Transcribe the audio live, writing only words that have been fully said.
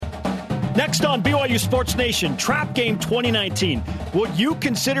Next on BYU Sports Nation, Trap Game 2019. Would you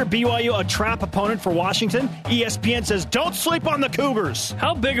consider BYU a trap opponent for Washington? ESPN says don't sleep on the Cougars.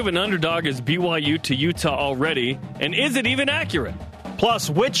 How big of an underdog is BYU to Utah already, and is it even accurate? Plus,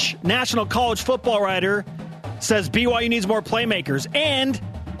 which national college football writer says BYU needs more playmakers? And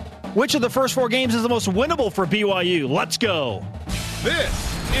which of the first 4 games is the most winnable for BYU? Let's go. This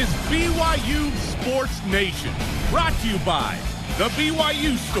is BYU Sports Nation, brought to you by the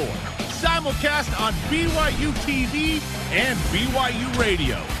BYU Store. Simulcast on BYU TV and BYU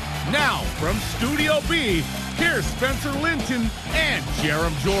Radio. Now, from Studio B, here's Spencer Linton and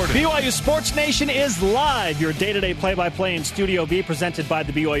Jarom Jordan. BYU Sports Nation is live. Your day-to-day play-by-play in Studio B, presented by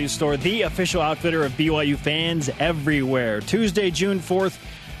the BYU Store, the official outfitter of BYU fans everywhere. Tuesday, June 4th,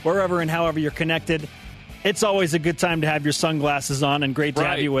 wherever and however you're connected. It's always a good time to have your sunglasses on, and great to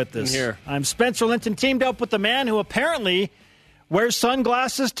have you with us. Here. I'm Spencer Linton, teamed up with the man who apparently wears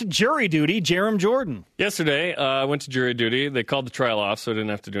sunglasses to jury duty, Jarom Jordan. Yesterday, I went to jury duty. They called the trial off, so I didn't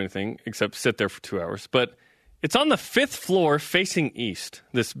have to do anything except sit there for 2 hours. But it's on the 5th floor facing east,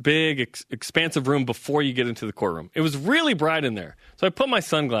 this big, expansive room before you get into the courtroom. It was really bright in there, so I put my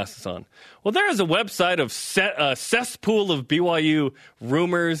sunglasses on. Well, there is a website of cesspool of BYU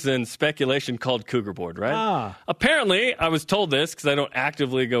rumors and speculation called Cougar Board, right? Apparently, I was told this because I don't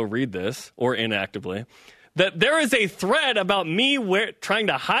actively go read this, or inactively, that there is a thread about me trying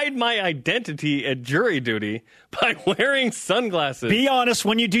to hide my identity at jury duty by wearing sunglasses. Be honest,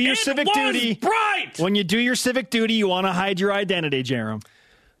 when you do your civic duty, bright! When you do your civic duty, you want to hide your identity, Jarom.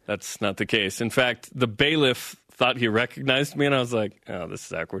 That's not the case. In fact, the bailiff thought he recognized me, and I was like, oh, this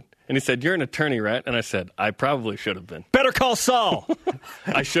is awkward. And he said, you're an attorney, right? And I said, I probably should have been. Better call Saul.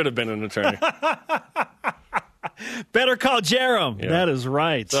 I should have been an attorney. Better call Jarom. Yeah. That is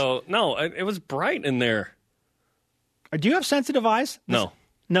right. So, no, it was bright in there. Do you have sensitive eyes? No.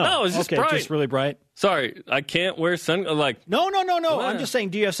 No, it's just bright. Just really bright. Sorry, I can't wear sunglasses. No. I'm just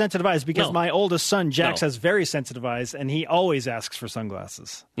saying, do you have sensitive eyes? Because my oldest son, Jax, has very sensitive eyes, and he always asks for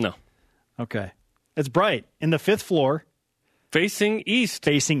sunglasses. No. Okay. It's bright. In the 5th floor. Facing east.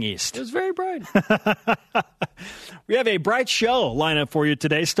 It was very bright. We have a bright show lineup for you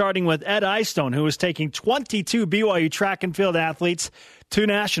today, starting with Ed Eyestone, who is taking 22 BYU track and field athletes to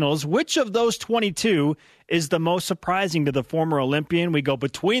nationals. Which of those 22 is the most surprising to the former Olympian? We go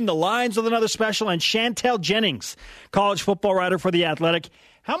between the lines with another special, and Chantel Jennings, college football writer for The Athletic.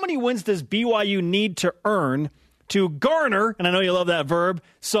 How many wins does BYU need to earn to garner, and I know you love that verb,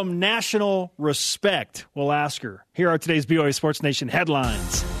 some national respect? We'll ask her. Here are today's BYU Sports Nation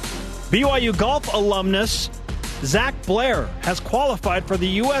headlines. BYU golf alumnus Zach Blair has qualified for the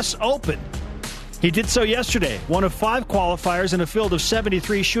U.S. Open. He did so yesterday, one of 5 qualifiers in a field of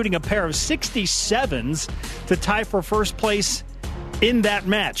 73, shooting a pair of 67s to tie for first place in that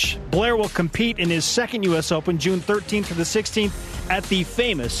match. Blair will compete in his second U.S. Open, June 13th to the 16th, at the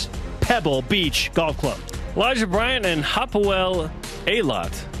famous Pebble Beach Golf Club. Elijah Bryant and Hapoel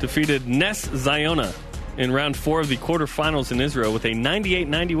Eilat defeated Nes Ziona in round 4 of the quarterfinals in Israel with a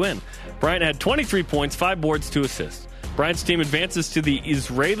 98-90 win. Bryant had 23 points, 5 boards, 2 assists. Bryant's team advances to the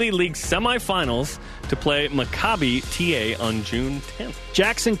Israeli League semifinals to play Maccabi TA on June 10th.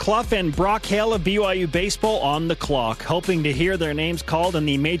 Jackson Clough and Brock Hale of BYU Baseball on the clock, hoping to hear their names called in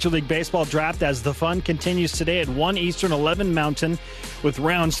the Major League Baseball draft as the fun continues today at 1 Eastern, 11 Mountain with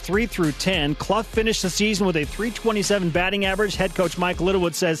rounds 3 through 10. Clough finished the season with a .327 batting average. Head coach Mike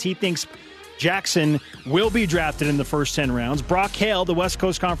Littlewood says he thinks Jackson will be drafted in the first 10 rounds. Brock Hale, the West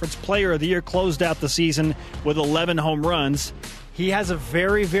Coast Conference Player of the Year, closed out the season with 11 home runs. He has a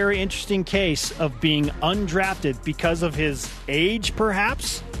very, very interesting case of being undrafted because of his age,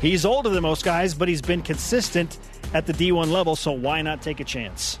 perhaps. He's older than most guys, but he's been consistent at the D1 level, so why not take a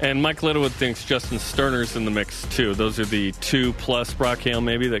chance? And Mike Littlewood thinks Justin Sterner's in the mix, too. Those are the 2 plus Brock Hale,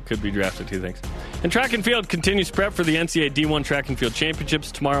 maybe, that could be drafted, he thinks. And track and field continues prep for the NCAA D1 Track and Field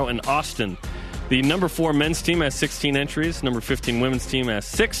Championships tomorrow in Austin. The number 4 men's team has 16 entries. Number 15 women's team has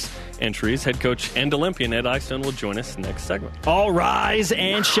 6 entries. Head coach and Olympian Ed Eyestone will join us next segment. All rise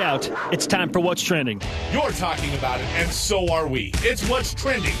and shout. It's time for What's Trending. You're talking about it, and so are we. It's What's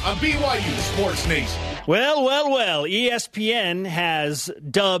Trending on BYU Sports Nation. Well. ESPN has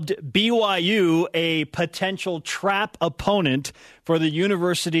dubbed BYU a potential trap opponent for the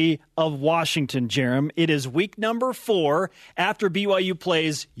University of Washington, Jarom. It is week number 4 after BYU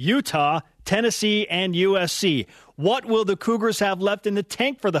plays Utah, Tennessee, and USC. What will the Cougars have left in the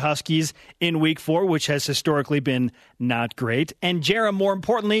tank for the Huskies in week 4, which has historically been not great? And Jarom, more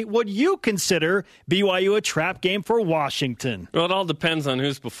importantly, would you consider BYU a trap game for Washington? Well, it all depends on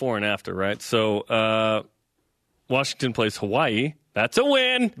who's before and after, right? So Washington plays Hawaii That's a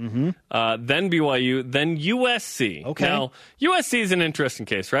win. Then BYU, then USC. Okay. Now, USC is an interesting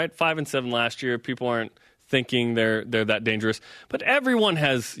case, right? 5-7 last year. People aren't thinking they're that dangerous. But everyone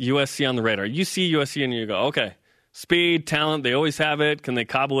has USC on the radar. You see USC and you go, okay, speed, talent, they always have it. Can they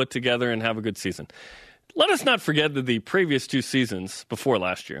cobble it together and have a good season? Let us not forget that the previous 2 seasons before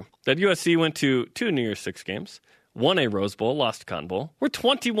last year, that USC went to 2 New Year's Six games, won a Rose Bowl, lost a Cotton Bowl. We're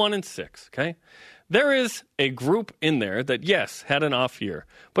 21-6, okay? There is a group in there that, yes, had an off year,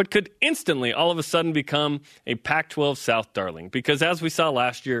 but could instantly all of a sudden become a Pac-12 South darling. Because as we saw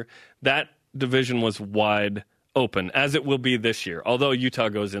last year, that division was wide open, as it will be this year, although Utah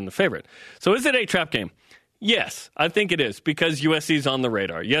goes in the favorite. So is it a trap game? Yes, I think it is, because USC's on the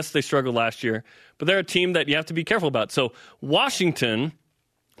radar. Yes, they struggled last year, but they're a team that you have to be careful about. So Washington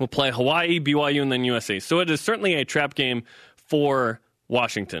will play Hawaii, BYU, and then USC. So it is certainly a trap game for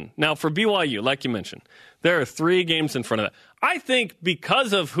Washington. Now, for BYU, like you mentioned, there are 3 games in front of that. I think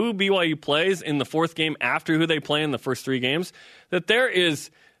because of who BYU plays in the 4th game after who they play in the first 3 games, that this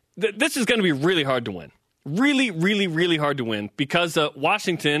is going to be really hard to win. Really, really, really hard to win because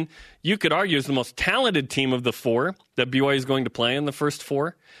Washington, you could argue, is the most talented team of the 4 that BYU is going to play in the first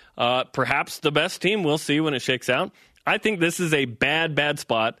 4. Perhaps the best team. We'll see when it shakes out. I think this is a bad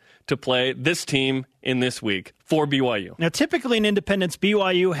spot to play this team in this week for BYU. Now, typically in Independence,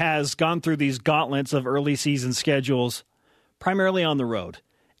 BYU has gone through these gauntlets of early season schedules primarily on the road.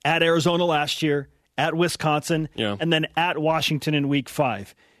 At Arizona last year, at Wisconsin, and then at Washington in week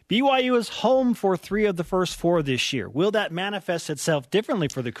 5. BYU is home for 3 of the first 4 this year. Will that manifest itself differently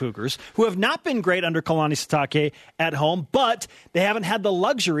for the Cougars, who have not been great under Kalani Sitake at home, but they haven't had the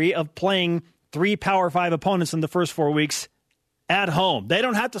luxury of playing 3 Power 5 opponents in the first 4 weeks at home? They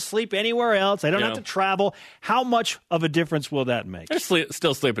don't have to sleep anywhere else. They don't have to travel. How much of a difference will that make? They're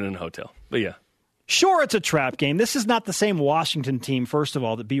still sleeping in a hotel, but yeah. Sure, it's a trap game. This is not the same Washington team, first of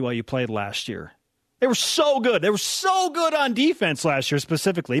all, that BYU played last year. They were so good. They were so good on defense last year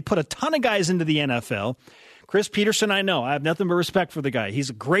specifically. Put a ton of guys into the NFL. Chris Peterson, I know. I have nothing but respect for the guy. He's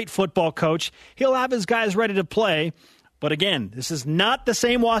a great football coach. He'll have his guys ready to play. But again, this is not the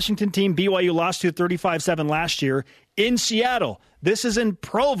same Washington team BYU lost to 35-7 last year in Seattle. This is in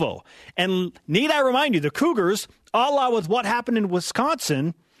Provo. And need I remind you, the Cougars, a la with what happened in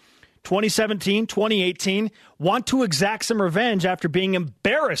Wisconsin, 2017, 2018, want to exact some revenge after being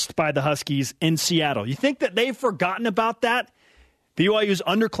embarrassed by the Huskies in Seattle. You think that they've forgotten about that? BYU's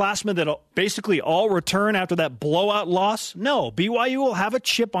underclassmen that basically all return after that blowout loss? No, BYU will have a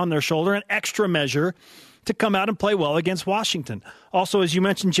chip on their shoulder, an extra measure to come out and play well against Washington. Also, as you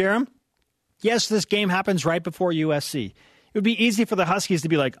mentioned, Jarom, yes, this game happens right before USC. It would be easy for the Huskies to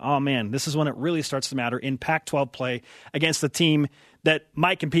be like, oh man, this is when it really starts to matter in Pac-12 play against the team that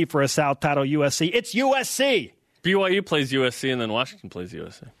might compete for a South title, USC. It's USC. BYU plays USC and then Washington plays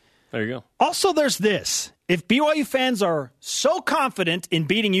USC. There you go. Also, there's this. If BYU fans are so confident in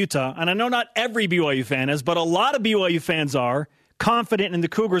beating Utah, and I know not every BYU fan is, but a lot of BYU fans are confident in the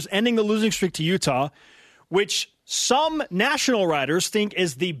Cougars ending the losing streak to Utah, which some national writers think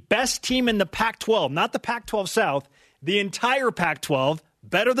is the best team in the Pac-12, not the Pac-12 South, the entire Pac-12,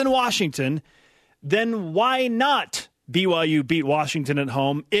 better than Washington, then why not BYU beat Washington at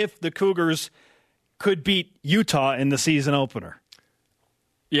home if the Cougars could beat Utah in the season opener?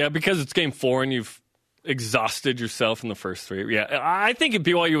 Yeah, because it's game 4 and you've exhausted yourself in the first 3. Yeah, I think if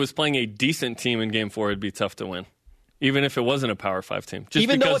BYU was playing a decent team in game 4, it'd be tough to win, even if it wasn't a Power 5 team.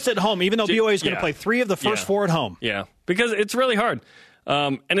 Though it's at home, even though BYU is going to play 3 of the first 4 at home. Yeah, because it's really hard.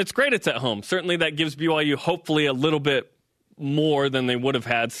 And it's great it's at home. Certainly that gives BYU hopefully a little bit more than they would have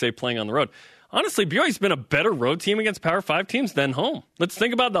had, say, playing on the road. Honestly, BYU's been a better road team against Power 5 teams than home. Let's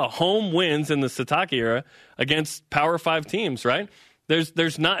think about the home wins in the Sitake era against Power 5 teams, right?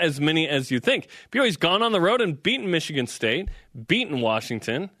 There's not as many as you think. BYU's gone on the road and beaten Michigan State, beaten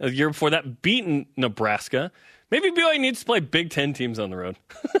Washington, a year before that, beaten Nebraska. Maybe BYU needs to play Big Ten teams on the road.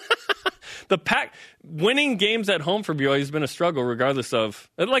 The Pac winning games at home for BYU has been a struggle, regardless of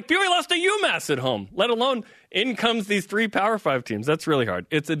BYU lost to UMass at home. Let alone in comes these 3 Power 5 teams. That's really hard.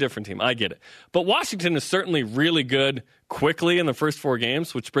 It's a different team. I get it. But Washington is certainly really good quickly in the first 4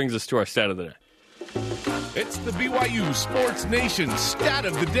 games, which brings us to our stat of the day. It's the BYU Sports Nation stat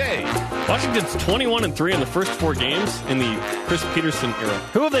of the day. Washington's 21-3 in the first 4 games in the Chris Peterson era.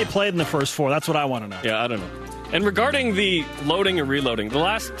 Who have they played in the first 4? That's what I want to know. Yeah, I don't know. And regarding the loading and reloading, the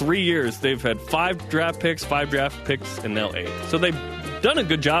last 3 years they've had 5 draft picks, and now 8. So they've done a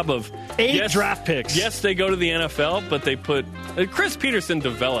good job of 8 draft picks. Yes, they go to the NFL, but they put Chris Peterson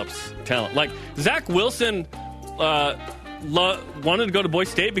develops talent. Like Zach Wilson wanted to go to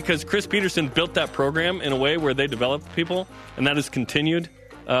Boise State because Chris Peterson built that program in a way where they developed people, and that has continued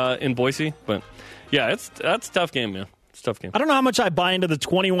in Boise. But, yeah, that's a tough game, man. It's a tough game. I don't know how much I buy into the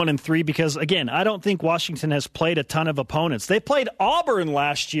 21-3 because, again, I don't think Washington has played a ton of opponents. They played Auburn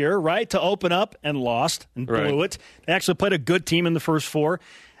last year, right, to open up and lost and blew it. They actually played a good team in the first four.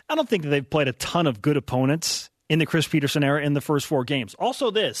 I don't think that they've played a ton of good opponents in the Chris Peterson era in the first four games.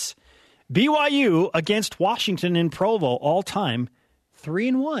 Also this, BYU against Washington in Provo all-time,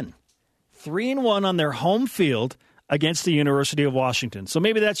 3-1. 3-1 on their home field against the University of Washington. So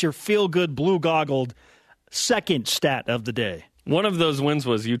maybe that's your feel-good, blue-goggled second stat of the day. One of those wins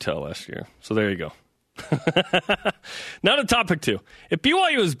was Utah last year, so there you go. Now to topic 2. If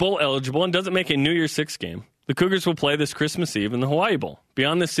BYU is bowl eligible and doesn't make a New Year's Six game, the Cougars will play this Christmas Eve in the Hawaii Bowl.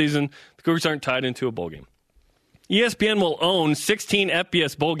 Beyond this season, the Cougars aren't tied into a bowl game. ESPN will own 16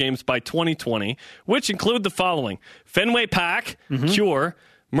 FBS bowl games by 2020, which include the following: Fenway Park, Cure,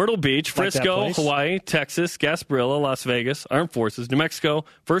 Myrtle Beach, Frisco, Hawaii, Texas, Gasparilla, Las Vegas, Armed Forces, New Mexico,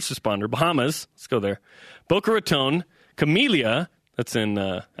 First Responder, Bahamas, let's go there, Boca Raton, Camellia, that's in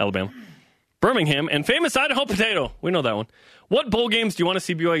Alabama, Birmingham, and famous Idaho Potato. We know that one. What bowl games do you want to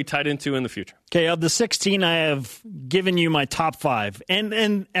see BYU tied into in the future? Okay, of the 16, I have given you my top 5,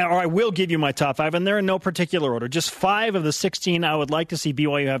 or I will give you my top 5, and they're in no particular order. Just 5 of the 16 I would like to see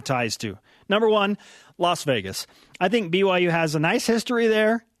BYU have ties to. Number 1, Las Vegas. I think BYU has a nice history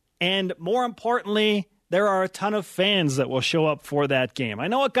there, and more importantly, there are a ton of fans that will show up for that game. I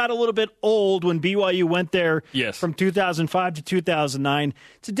know it got a little bit old when BYU went there from 2005 to 2009.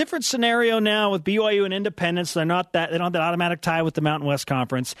 It's a different scenario now with BYU and Independence. They don't have that automatic tie with the Mountain West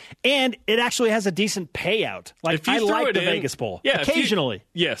Conference, and it actually has a decent payout. Like I like the Vegas Bowl. Yeah, occasionally.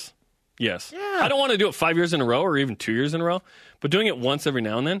 Yes. Yeah. I don't want to do it 5 years in a row or even 2 years in a row, but doing it once every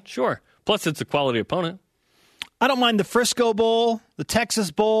now and then, sure. Plus, it's a quality opponent. I don't mind the Frisco Bowl, the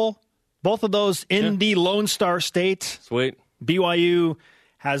Texas Bowl. Both of those in the Lone Star State. Sweet. BYU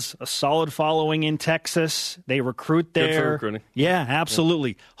has a solid following in Texas. They recruit there. Good for recruiting. Yeah,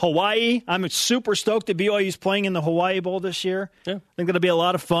 absolutely. Yeah. Hawaii, I'm super stoked that BYU's playing in the Hawaii Bowl this year. Yeah. I think that'll be a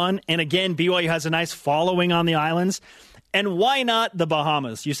lot of fun. And again, BYU has a nice following on the islands. And why not the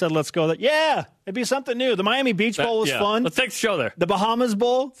Bahamas? You said let's go there. Yeah, it'd be something new. The Miami Beach Bowl was fun. Let's take the show there. The Bahamas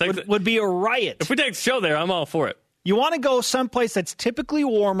Bowl would be a riot. If we take the show there, I'm all for it. You want to go someplace that's typically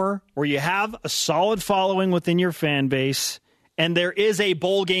warmer, where you have a solid following within your fan base, and there is a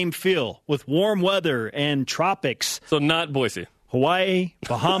bowl game feel with warm weather and tropics. So not Boise. Hawaii,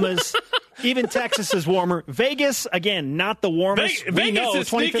 Bahamas, even Texas is warmer. Vegas, again, not the warmest. Vegas is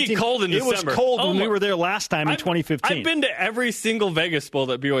sneaky cold in December. It was cold when we were there last time in 2015. I've been to every single Vegas Bowl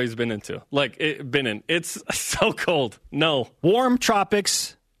that BYU's been into. It's so cold. No. Warm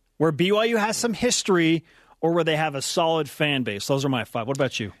tropics, where BYU has some history, or where they have a solid fan base. Those are my 5. What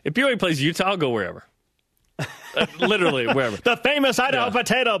about you? If BYU plays Utah, I'll go wherever. Literally, wherever. The famous Idaho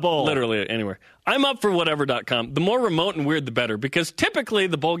Potato Bowl. Literally, anywhere. I'm up for whatever.com. The more remote and weird, the better. Because typically,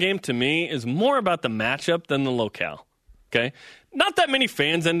 the bowl game, to me, is more about the matchup than the locale. Okay? Not that many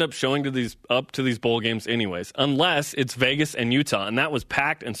fans end up showing up to these bowl games anyways, unless it's Vegas and Utah, and that was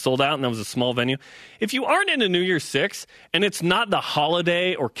packed and sold out, and that was a small venue. If you aren't in a New Year's Six, and it's not the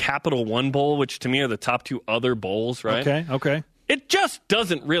Holiday or Capital One Bowl, which to me are the top 2 other bowls, right? Okay. It just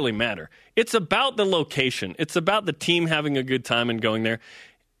doesn't really matter. It's about the location. It's about the team having a good time and going there.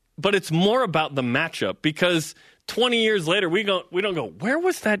 But it's more about the matchup, because 20 years later, we don't go, where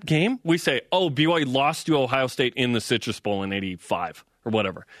was that game? We say, BYU lost to Ohio State in the Citrus Bowl in 85 or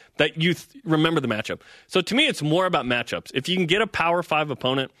whatever. That you remember the matchup. So to me, it's more about matchups. If you can get a Power 5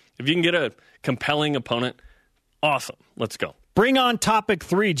 opponent, if you can get a compelling opponent, awesome. Let's go. Bring on topic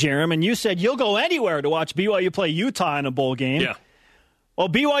 3, Jarom. And you said you'll go anywhere to watch BYU play Utah in a bowl game. Yeah. Well,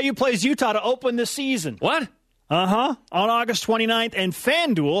 BYU plays Utah to open the season. What? On August 29th, and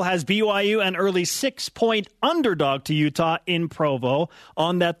FanDuel has BYU an early 6-point underdog to Utah in Provo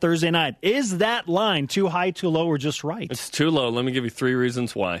on that Thursday night. Is that line too high, too low, or just right? It's too low. Let me give you 3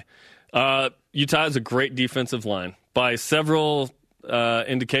 reasons why. Utah has a great defensive line. By several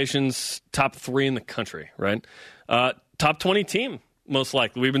indications, top 3 in the country, right? Top 20 team, most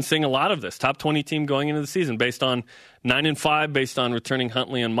likely. We've been seeing a lot of this. Top 20 team going into the season based on 9-5, based on returning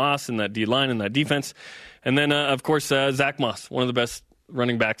Huntley and Moss in that D-line and that defense. And then, of course, Zach Moss, one of the best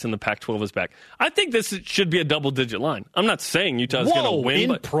running backs in the Pac-12, is back. I think this should be a double-digit line. I'm not saying Utah's going to win.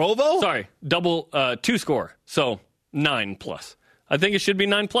 In Provo? Sorry, double 2 score. So 9+. I think it should be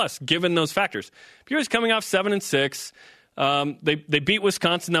 9+, given those factors. BYU's coming off 7-6. They beat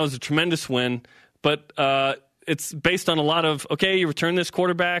Wisconsin. That was a tremendous win. But it's based on a lot of, okay, you return this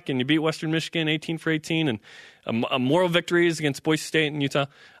quarterback and you beat Western Michigan 18 for 18 and a moral victories against Boise State and Utah.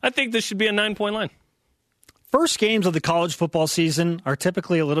 I think this should be a 9-point line. First games of the college football season are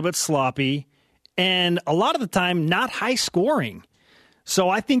typically a little bit sloppy and a lot of the time not high scoring. So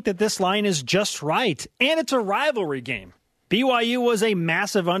I think that this line is just right. And it's a rivalry game. BYU was a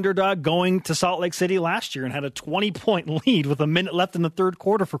massive underdog going to Salt Lake City last year and had a 20-point lead with a minute left in the third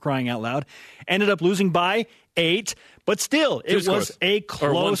quarter, for crying out loud. Ended up losing by 8, but still, it was a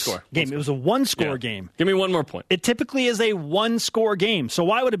close game. It was a one-score game. Give me one more point. It typically is a one-score game. So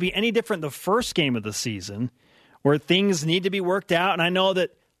why would it be any different the first game of the season where things need to be worked out? And I know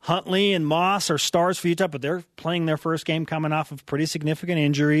that Huntley and Moss are stars for Utah, but they're playing their first game coming off of pretty significant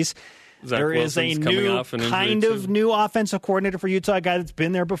injuries. There is a new kind of new offensive coordinator for Utah, a guy that's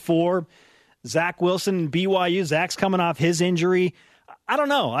been there before. Zach Wilson, BYU. Zach's coming off his injury. I don't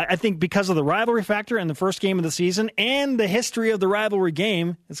know. I think because of the rivalry factor in the first game of the season and the history of the rivalry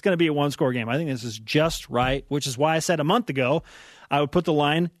game, it's going to be a one-score game. I think this is just right, which is why I said a month ago I would put the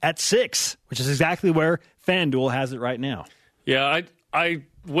line at 6, which is exactly where FanDuel has it right now. Yeah, I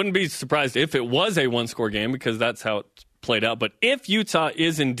wouldn't be surprised if it was a one-score game because that's how it's played out. But if Utah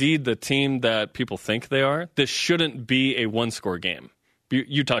is indeed the team that people think they are, this shouldn't be a one-score game.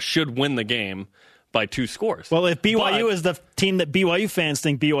 Utah should win the game by 2 scores. Well, if BYU is the team that BYU fans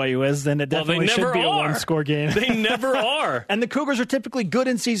think BYU is, then it definitely should be a one-score game. They never are. And the Cougars are typically good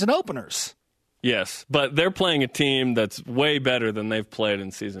in season openers. Yes, but they're playing a team that's way better than they've played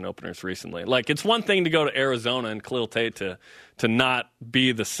in season openers recently. Like, it's one thing to go to Arizona and Khalil Tate to not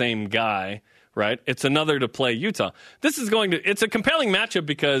be the same guy, right? It's another to play Utah. It's a compelling matchup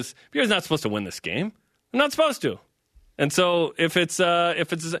because BYU's not supposed to win this game. They're not supposed to. And so it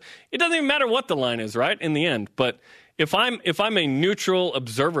doesn't even matter what the line is, right? In the end. But if I'm a neutral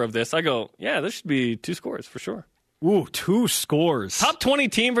observer of this, I go, yeah, this should be 2 scores for sure. Ooh, 2 scores. Top 20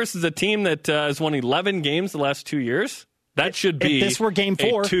 team versus a team that has won 11 games the last 2 years. That should be if this were game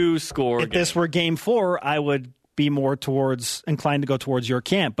 4, a 2-score game. If this were game 4, I would be more inclined to go towards your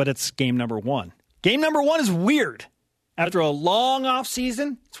camp, but it's game number 1. Game number 1 is weird. After a long off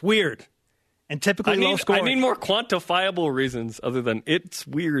season, it's weird. And typically low scoring. I need more quantifiable reasons other than it's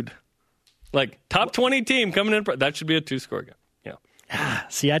weird. Like, top 20 team coming in, that should be a 2-score game. Yeah.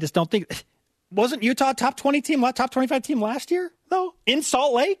 See, I just don't think... Wasn't Utah top 20 team, top 25 team last year, though? In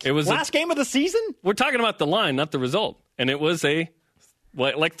Salt Lake? It was last game of the season? We're talking about the line, not the result. And it was a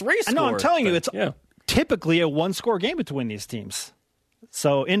 3-score. I know, I'm telling you, it's typically a 1-score game between these teams.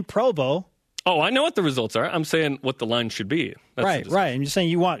 So in Provo... Oh, I know what the results are. I'm saying what the line should be. That's right. I'm just saying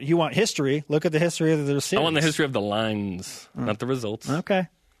you want history. Look at the history of the series. I want the history of the lines, not the results. Okay.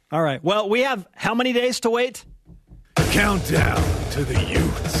 All right. Well, we have how many days to wait? Countdown to the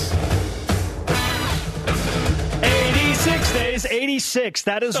Utes. 86 days. 86.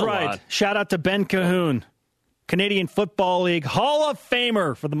 That is right. Lot. Shout out to Ben Cahoon, Canadian Football League Hall of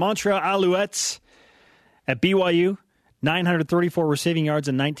Famer for the Montreal Alouettes at BYU. 934 receiving yards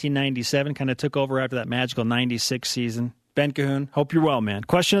in 1997. Kind of took over after that magical 96 season. Ben Cahoon, hope you're well, man.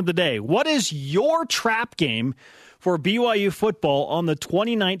 Question of the day. What is your trap game for BYU football on the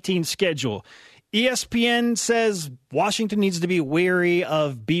 2019 schedule? ESPN says Washington needs to be wary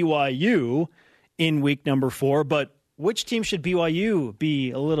of BYU in week number 4, but which team should BYU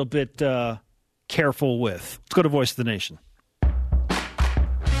be a little bit careful with? Let's go to Voice of the Nation.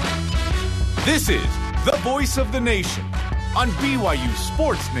 This is the Voice of the Nation on BYU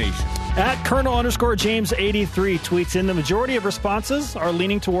Sports Nation. At Colonel_James83 tweets in, the majority of responses are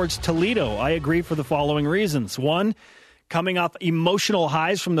leaning towards Toledo. I agree for the following reasons. 1, coming off emotional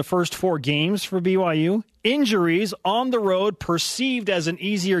highs from the first 4 games for BYU. Injuries on the road perceived as an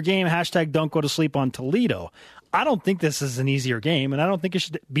easier game. # don't go to sleep on Toledo. I don't think this is an easier game, and I don't think it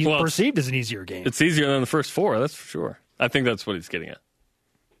should be perceived as an easier game. It's easier than the first 4, that's for sure. I think that's what he's getting at.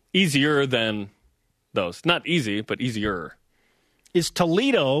 Easier than those. Not easy, but easier. Is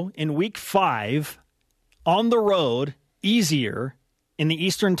Toledo in week 5 on the road easier in the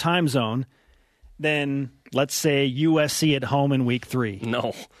Eastern time zone than, let's say, USC at home in week 3?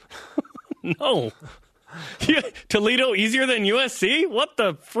 No. No. Toledo easier than USC? What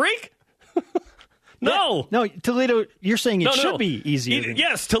the freak? No. No, Toledo, you're saying it should be easier.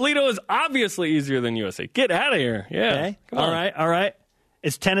 Yes, Toledo is obviously easier than USC. Get out of here. Yeah. Okay. All right.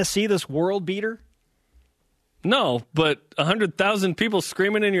 Is Tennessee this world beater? No, but 100,000 people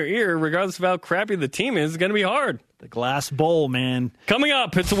screaming in your ear, regardless of how crappy the team is going to be hard. The Glass Bowl, man. Coming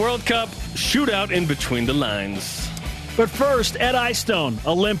up, it's a World Cup shootout in between the lines. But first, Ed Eyestone,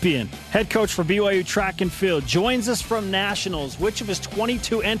 Olympian, head coach for BYU track and field, joins us from Nationals. Which of his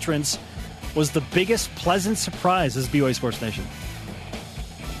 22 entrants was the biggest pleasant surprise as BYU Sports Nation?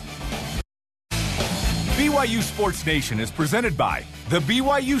 BYU Sports Nation is presented by the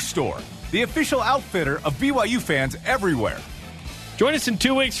BYU Store, the official outfitter of BYU fans everywhere. Join us in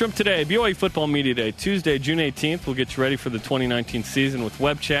 2 weeks from today, BYU Football Media Day, Tuesday, June 18th. We'll get you ready for the 2019 season with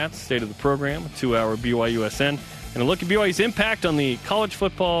web chats, state of the program, a 2-hour BYUSN, and a look at BYU's impact on the college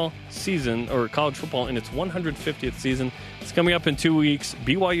football season, or college football in its 150th season. It's coming up in 2 weeks,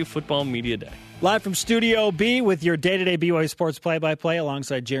 BYU Football Media Day. Live from Studio B with your day-to-day BYU Sports play-by-play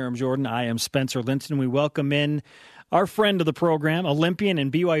alongside Jarom Jordan. I am Spencer Linton. We welcome in our friend of the program, Olympian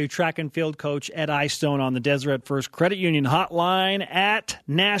and BYU track and field coach Ed Eyestone on the Deseret First Credit Union hotline at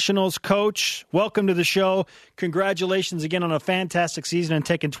Nationals. Coach, welcome to the show. Congratulations again on a fantastic season and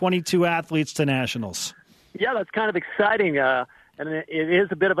taking 22 athletes to Nationals. Yeah, that's kind of exciting. And it is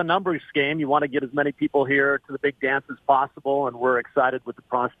a bit of a numbers game. You want to get as many people here to the big dance as possible, and we're excited with the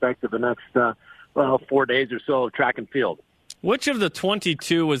prospect of the next 4 days or so of track and field. Which of the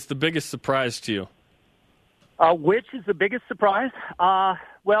 22 was the biggest surprise to you? Which is the biggest surprise?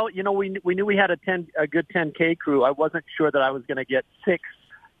 Well, you know, we knew we had a good 10K crew. I wasn't sure that I was going to get 6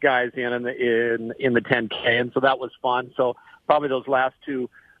 guys in the 10K, and so that was fun. So probably those last 2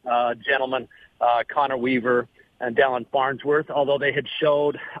 gentlemen, Connor Weaver and Dallin Farnsworth, although they had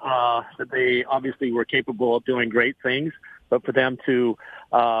showed that they obviously were capable of doing great things, but for them to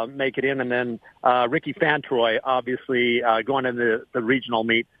make it in, and then Ricky Fantroy, obviously going into the regional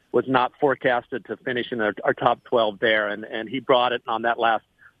meet, was not forecasted to finish in our top 12 there, and he brought it on that last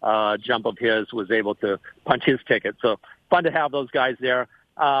jump of his, was able to punch his ticket. So fun to have those guys there.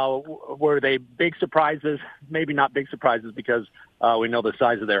 Were they big surprises? Maybe not big surprises, because we know the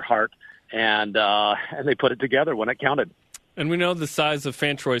size of their heart, and they put it together when it counted. And we know the size of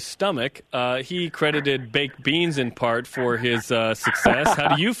Fantroy's stomach. He credited baked beans in part for his success.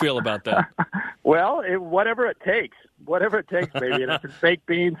 How do you feel about that? Well, whatever it takes. Whatever it takes, baby. And if it's baked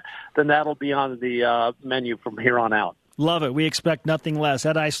beans, then that'll be on the menu from here on out. Love it. We expect nothing less.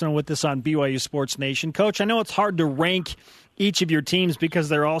 Ed Eyestone with us on BYU Sports Nation. Coach, I know it's hard to rank each of your teams because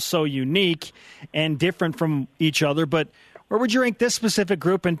they're all so unique and different from each other, but where would you rank this specific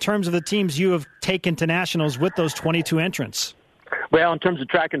group in terms of the teams you have taken to Nationals with those 22 entrants? Well, in terms of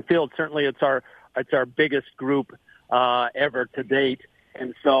track and field, certainly it's our biggest group ever to date,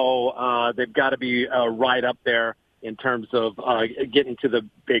 and so they've got to be right up there in terms of getting to the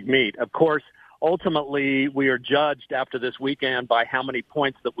big meet. Of course, ultimately, we are judged after this weekend by how many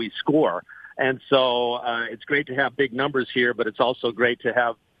points that we score. And so it's great to have big numbers here, but it's also great to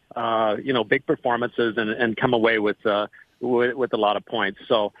have, big performances and come away with a lot of points.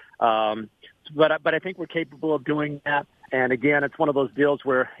 So, but I think we're capable of doing that. And again, it's one of those deals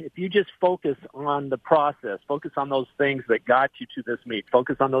where if you just focus on the process, focus on those things that got you to this meet,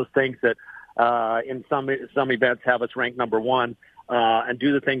 focus on those things that in some events have us ranked number 1, and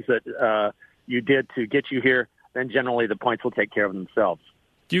do the things that you did to get you here, then generally the points will take care of themselves.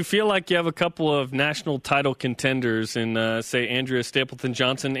 Do you feel like you have a couple of national title contenders in, say, Andrea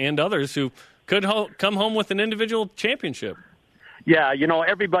Stapleton-Johnson and others who could come home with an individual championship? Yeah,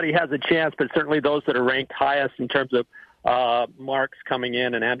 everybody has a chance, but certainly those that are ranked highest in terms of marks coming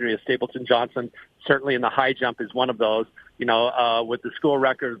in, and Andrea Stapleton-Johnson certainly in the high jump is one of those. With the school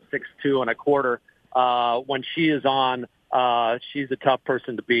record 6'2" and a quarter, when she is on, she's a tough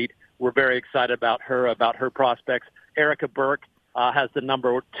person to beat. We're very excited about her prospects. Erica Burke has the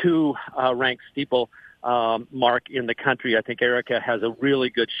number 2 ranked steeple mark in the country. I think Erica has a really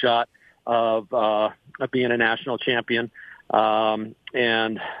good shot of being a national champion.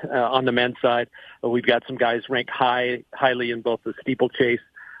 And on the men's side, we've got some guys ranked highly in both the steeplechase,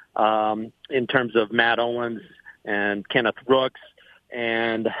 in terms of Matt Owens and Kenneth Rooks,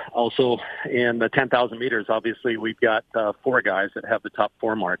 and also in the 10,000 meters. Obviously, we've got 4 guys that have the top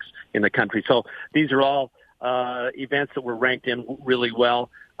 4 marks in the country. So these are all events that were ranked in really well,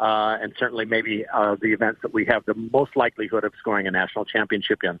 and certainly maybe the events that we have the most likelihood of scoring a national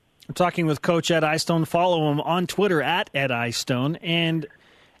championship in. I'm talking with Coach Ed Eyestone. Follow him on Twitter at Ed Eyestone. And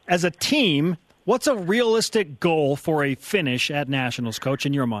as a team, what's a realistic goal for a finish at Nationals, Coach,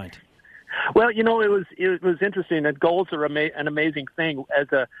 in your mind? Well, it was interesting. And goals are an amazing thing. As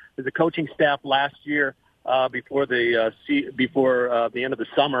a coaching staff last year, before the end of the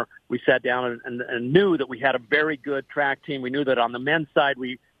summer, we sat down and knew that we had a very good track team. We knew that on the men's side,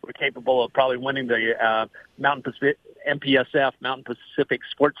 we were capable of probably winning the MPSF, Mountain Pacific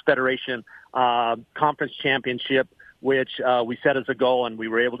Sports Federation Conference Championship, which we set as a goal, and we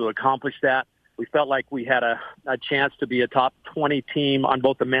were able to accomplish that. We felt like we had a chance to be a top 20 team on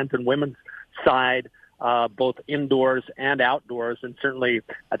both the men's and women's side both indoors and outdoors. And certainly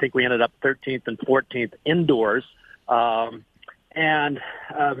I think we ended up 13th and 14th indoors. Again,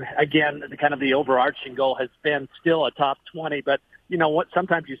 kind of the overarching goal has been still a top 20, but you know what,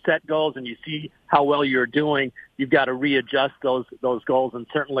 sometimes you set goals and you see how well you're doing. You've got to readjust those goals. And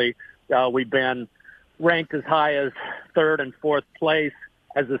certainly we've been ranked as high as third and fourth place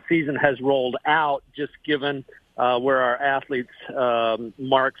as the season has rolled out, just given where our athletes'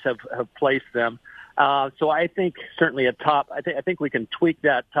 marks have placed them. So I think certainly I think we can tweak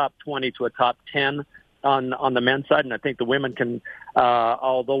that top 20 to a top 10 on the men's side, and I think the women can,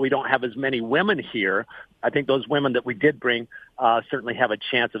 although we don't have as many women here, I think those women that we did bring certainly have a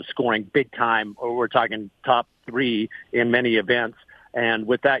chance of scoring big time, or we're talking top 3 in many events, and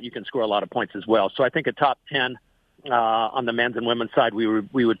with that you can score a lot of points as well. So I think a top 10 on the men's and women's side we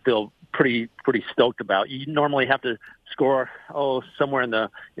would feel pretty stoked about. You normally have to score somewhere in the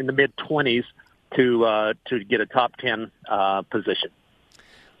mid-20s to get a top 10 position.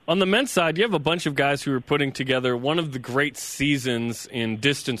 On the men's side, you have a bunch of guys who are putting together one of the great seasons in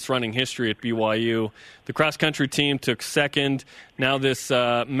distance running history at BYU. The cross-country team took second. Now this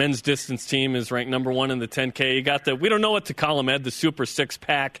men's distance team is ranked number 1 in the 10K. You got we don't know what to call them, Ed, the Super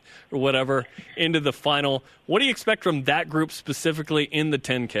Six-Pack or whatever, into the final. What do you expect from that group specifically in the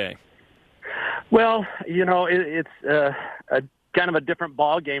 10K? Well, you know, it's a kind of a different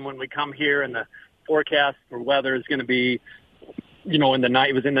ball game when we come here, and the forecast for weather is going to be, you know,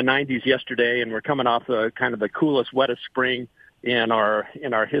 it was in the 90s yesterday, and we're coming off kind of the coolest, wettest spring in our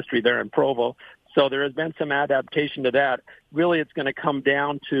history there in Provo. So there has been some adaptation to that. Really, it's going to come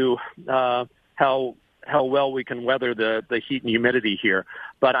down to how well we can weather the heat and humidity here.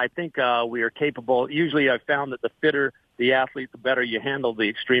 But I think we are capable. Usually, I've found that the fitter the athlete, the better you handle the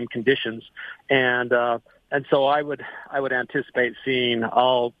extreme conditions, and so I would anticipate seeing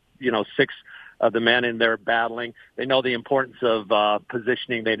all 6 of the men in there battling. They know the importance of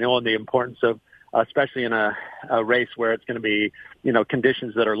positioning. They know the importance of, especially in a race where it's going to be,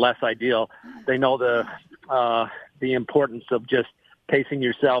 conditions that are less ideal. They know the importance of just pacing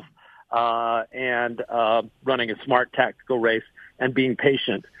yourself and running a smart tactical race and being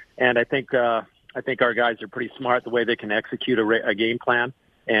patient. And I think our guys are pretty smart the way they can execute a game plan.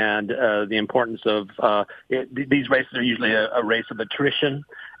 And the importance of these races are usually a race of attrition.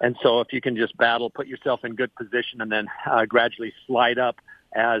 And so if you can just battle, put yourself in good position, and then gradually slide up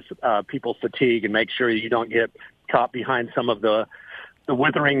as people fatigue, and make sure you don't get caught behind some of the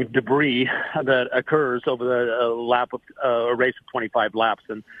withering debris that occurs over the a race of 25 laps.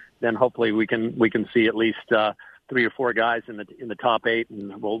 And then hopefully we can see at least 3 or 4 guys in the top 8,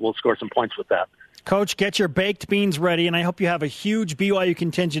 and we'll score some points with that. Coach, get your baked beans ready, and I hope you have a huge BYU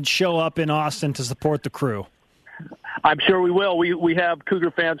contingent show up in Austin to support the crew. I'm sure we will. We have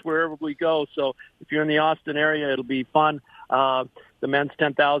Cougar fans wherever we go, so if you're in the Austin area, it'll be fun. The men's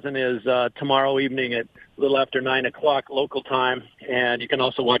 10,000 is tomorrow evening at a little after 9 o'clock local time, and you can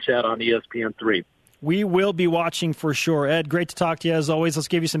also watch that on ESPN3. We will be watching for sure. Ed, great to talk to you as always. Let's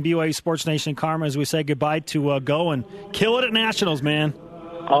give you some BYU Sports Nation karma as we say goodbye to Go and kill it at Nationals, man.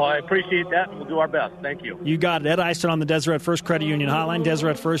 Oh, I appreciate that, and we'll do our best. Thank you. You got it. Ed Eyestone on the Deseret First Credit Union Hotline.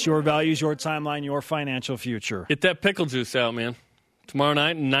 Deseret First, your values, your timeline, your financial future. Get that pickle juice out, man. Tomorrow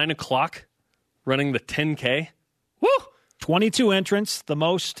night, 9 o'clock, running the 10K. Woo! 22 entrants, the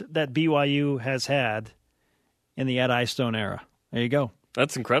most that BYU has had in the Ed Eyestone era. There you go.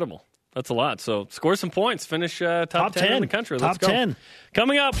 That's incredible. That's a lot. So score some points. Finish top 10 in the country. Let's go. Top 10.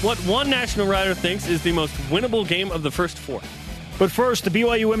 Coming up, what one national writer thinks is the most winnable game of the first 4. But first, the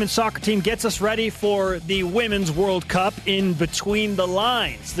BYU women's soccer team gets us ready for the Women's World Cup in Between the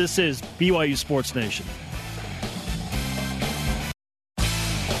Lines. This is BYU Sports Nation.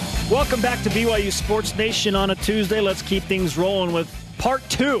 Welcome back to BYU Sports Nation on a Tuesday. Let's keep things rolling with part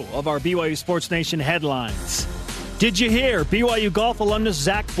 2 of our BYU Sports Nation headlines. Did you hear? BYU golf alumnus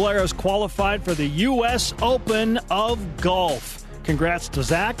Zach Blair has qualified for the U.S. Open of Golf. Congrats to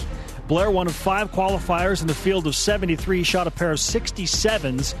Zach. Blair, one of 5 qualifiers in the field of 73, shot a pair of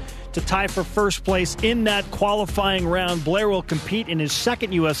 67s to tie for first place in that qualifying round. Blair will compete in his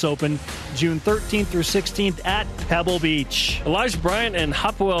second U.S. Open, June 13th through 16th at Pebble Beach. Elijah Bryant and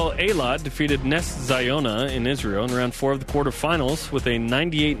Hapoel Eilat defeated Nes Ziona in Israel in round 4 of the quarterfinals with a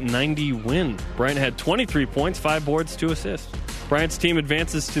 98-90 win. Bryant had 23 points, 5 boards, 2 assists. Bryant's team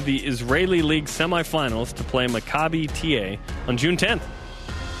advances to the Israeli League semifinals to play Maccabi TA on June 10th.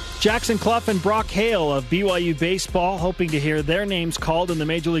 Jackson Clough and Brock Hale of BYU Baseball hoping to hear their names called in the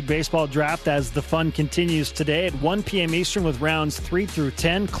Major League Baseball draft as the fun continues today at 1 p.m. Eastern with rounds 3 through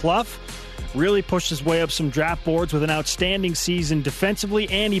 10. Clough really pushed his way up some draft boards with an outstanding season defensively,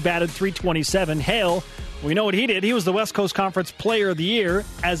 and he batted .327. Hale, we know what he did. He was the West Coast Conference Player of the Year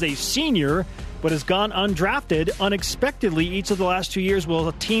as a senior, but has gone undrafted unexpectedly each of the last 2 years. Will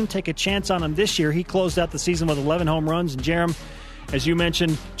a team take a chance on him this year? He closed out the season with 11 home runs. And Jarom, as you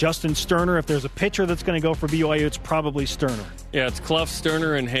mentioned, Justin Sterner, if there's a pitcher that's going to go for BYU, it's probably Sterner. Yeah, it's Clough,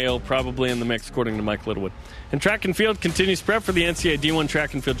 Sterner, and Hale probably in the mix, according to Mike Littlewood. And track and field continues prep for the NCAA D1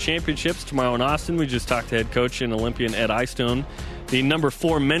 Track and Field Championships tomorrow in Austin. We just talked to head coach and Olympian Ed Eyestone. The number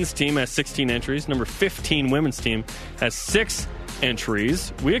 4 men's team has 16 entries. Number 15 women's team has 6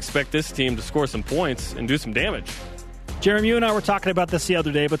 entries. We expect this team to score some points and do some damage. Jarom, you and I were talking about this the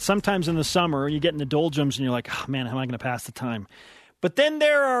other day, but sometimes in the summer you get into doldrums and you're like, oh man, how am I going to pass the time? But then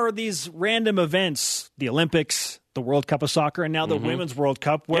there are these random events, the Olympics, the World Cup of Soccer, and now the Women's World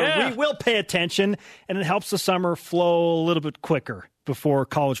Cup, where we will pay attention, and it helps the summer flow a little bit quicker before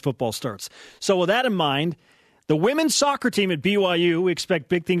college football starts. So with that in mind, the women's soccer team at BYU, we expect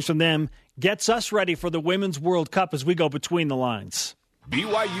big things from them, gets us ready for the Women's World Cup as we go between the lines.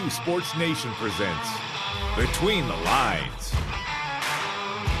 BYU Sports Nation presents Between the Lines.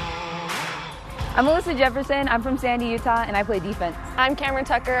 I'm Melissa Jefferson. I'm from Sandy, Utah, and I play defense. I'm Cameron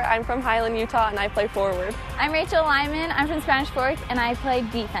Tucker. I'm from Highland, Utah, and I play forward. I'm Rachel Lyman. I'm from Spanish Fork, and I play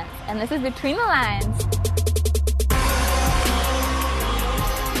defense. And this is Between the Lines.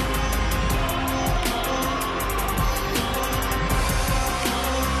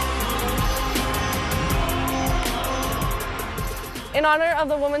 In honor of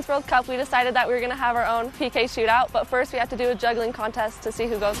the Women's World Cup, we decided that we were going to have our own PK shootout, but first we have to do a juggling contest to see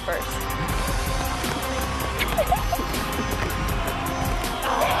who goes first.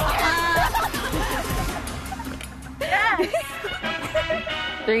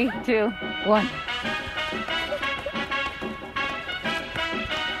 3, 2, 1.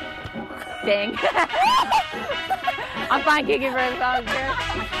 Dang. I'm fine kicking first. I don't care.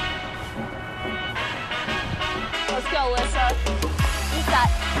 Let's go, Lissa. Eat that.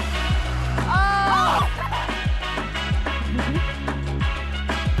 Oh!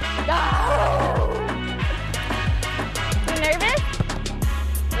 You nervous?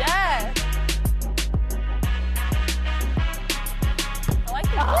 Yeah. I like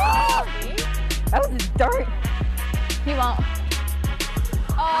the That was a dart. He won't.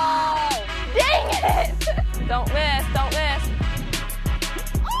 Oh! Dang it! Don't miss, don't miss.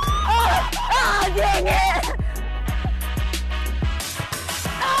 Oh, dang it!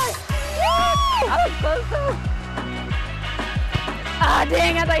 I was close though. Ah,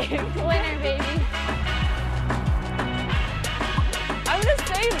 dang, I thought you were winner, baby. I'm gonna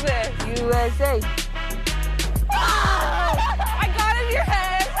save this. USA. I got in your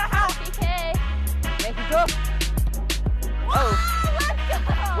head. PK. Mexico. Oh, Let's go.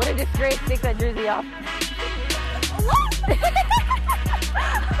 what a disgrace. Take that jersey off.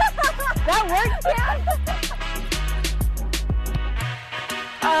 That worked, Cam?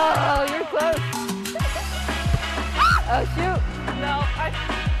 Oh, you're close. Oh, shoot. No,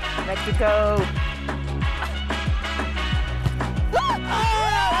 Mexico.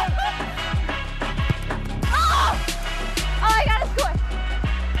 Oh, I got a score.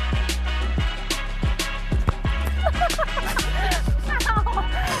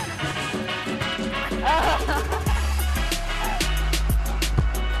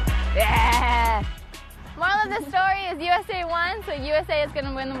 Yeah. Moral of the story is USA won, so USA is going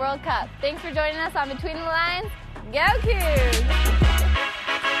to win the World Cup. Thanks for joining us on Between the Lines. Go Cougs!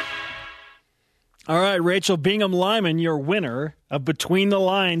 All right, Rachel Bingham-Lyman, your winner of Between the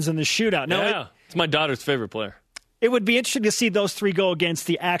Lines in the shootout. Now, It's my daughter's favorite player. it would be interesting to see those three go against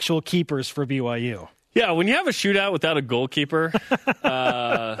the actual keepers for BYU. Yeah, when you have a shootout without a goalkeeper, you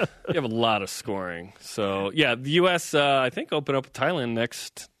have a lot of scoring. So, yeah, the U.S., I think, open up with Thailand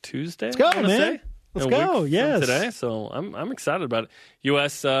next Tuesday. Let's go, man. Let's go, yes. Today, so I'm excited about it.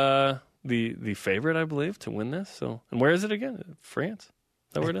 U.S., the favorite, I believe, to win this. So, and where is it again? France? Is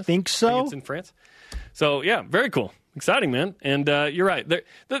that where it is? I think so. I think it's in France. So, yeah, very cool. Exciting, man. And you're right.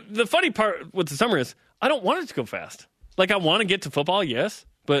 The funny part with the summer is I don't want it to go fast. Like, I want to get to football, yes,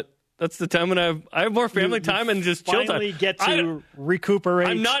 but that's the time when I have more family time and just chill time. Finally get to recuperate.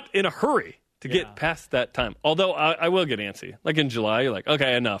 I'm not in a hurry to get past that time. Although I will get antsy. Like in July, you're like,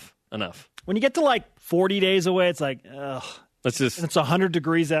 okay, enough. When you get to like 40 days away, it's like, ugh. It's 100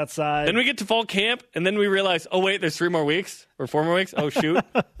 degrees outside. Then we get to fall camp, and then we realize, oh, wait, there's 3 more weeks or 4 more weeks. Oh, shoot.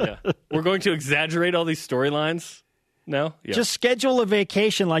 Yeah. We're going to exaggerate all these storylines now. Yeah. Just schedule a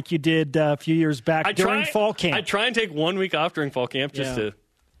vacation like you did a few years back during fall camp. I try and take 1 week off during fall camp just to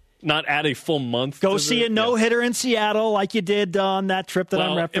not add a full month. Go see a no-hitter in Seattle like you did on that trip that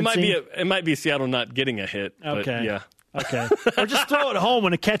I'm referencing. It might be Seattle not getting a hit. Okay. But yeah. Okay. Or just throw it home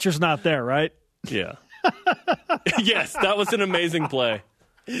when the catcher's not there, right? Yeah. Yes, that was an amazing play.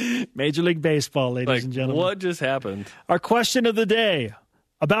 Major League Baseball, ladies and gentlemen. What just happened? Our question of the day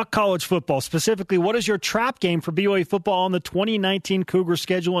about college football. Specifically, what is your trap game for BYU football on the 2019 Cougar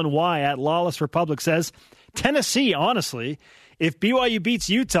schedule and why? At Lawless Republic says, Tennessee, honestly. If BYU beats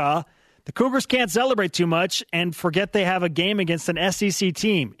Utah, the Cougars can't celebrate too much and forget they have a game against an SEC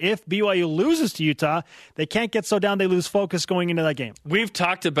team. If BYU loses to Utah, they can't get so down they lose focus going into that game. We've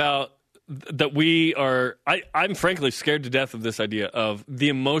talked about that I'm frankly scared to death of this idea of the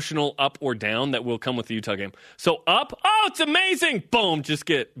emotional up or down that will come with the Utah game. So up, oh, it's amazing. Boom, just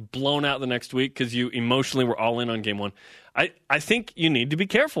get blown out the next week because you emotionally were all in on game one. I think you need to be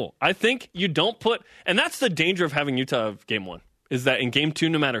careful. I think you don't put, and that's the danger of having Utah game one, is that in game two,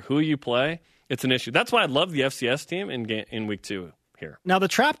 no matter who you play, it's an issue. That's why I love the FCS team in week two here. Now, the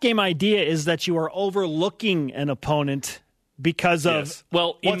trap game idea is that you are overlooking an opponent because of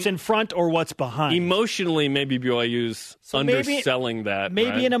what's in front or what's behind. Emotionally, maybe BYU's underselling that. Maybe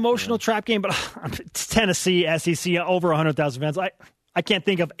right? an emotional trap game, but it's Tennessee, SEC, over 100,000 fans. I can't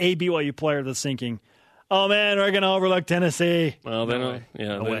think of a BYU player that's thinking, oh, man, we're going to overlook Tennessee. Well, they're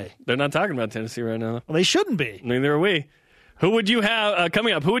not talking about Tennessee right now. Well, they shouldn't be. Neither are we. Who would you have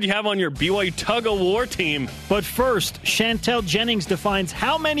coming up? Who would you have on your BYU tug-of-war team? But first, Chantel Jennings defines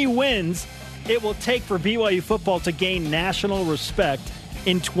how many wins it will take for BYU football to gain national respect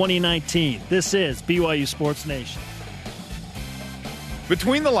in 2019. This is BYU Sports Nation.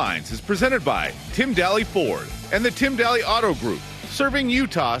 Between the Lines is presented by Tim Daly Ford and the Tim Daly Auto Group, serving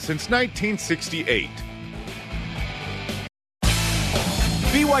Utah since 1968.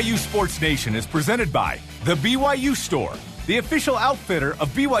 BYU Sports Nation is presented by the BYU Store, the official outfitter of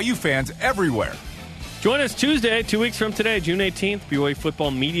BYU fans everywhere. Join us Tuesday, 2 weeks from today, June 18th, BYU Football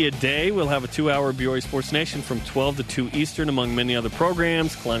Media Day. We'll have a 2-hour BYU Sports Nation from 12 to 2 Eastern, among many other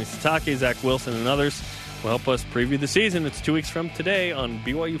programs. Kalani Sitake, Zach Wilson, and others will help us preview the season. It's 2 weeks from today on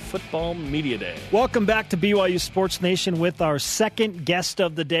BYU Football Media Day. Welcome back to BYU Sports Nation with our second guest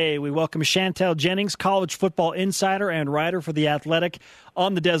of the day. We welcome Chantel Jennings, college football insider and writer for The Athletic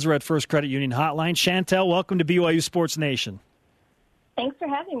on the Deseret First Credit Union Hotline. Chantel, welcome to BYU Sports Nation. Thanks for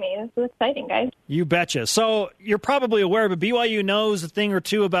having me. This is exciting, guys. You betcha. So you're probably aware, but BYU knows a thing or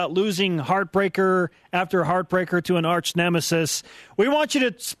two about losing heartbreaker after heartbreaker to an arch nemesis. We want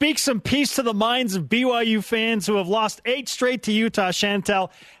you to speak some peace to the minds of BYU fans who have lost 8 straight to Utah. Chantel,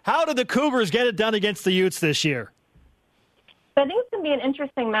 how did the Cougars get it done against the Utes this year? So I think it's going to be an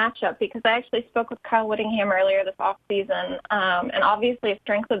interesting matchup because I actually spoke with Kyle Whittingham earlier this offseason, and obviously a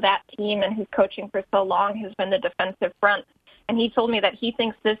strength of that team and who's coaching for so long has been the defensive front. And he told me that he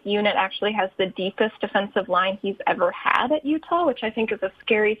thinks this unit actually has the deepest defensive line he's ever had at Utah, which I think is a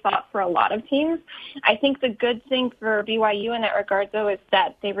scary thought for a lot of teams. I think the good thing for BYU in that regard, though, is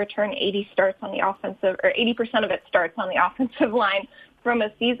that they return 80 starts on the offensive, or 80% of its starts on the offensive line from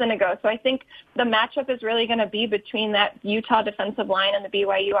a season ago. So I think the matchup is really going to be between that Utah defensive line and the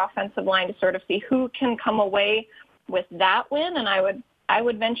BYU offensive line to sort of see who can come away with that win. And I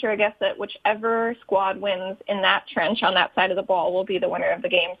would venture a guess that whichever squad wins in that trench on that side of the ball will be the winner of the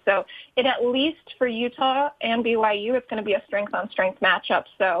game. So at least for Utah and BYU, it's going to be a strength-on-strength matchup.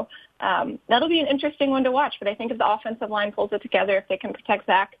 So that'll be an interesting one to watch. But I think if the offensive line pulls it together, if they can protect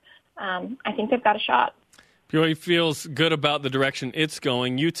Zach, I think they've got a shot. BYU feels good about the direction it's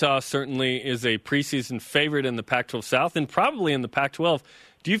going. Utah certainly is a preseason favorite in the Pac-12 South and probably in the Pac-12.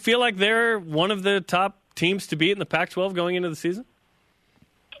 Do you feel like they're one of the top teams to beat in the Pac-12 going into the season?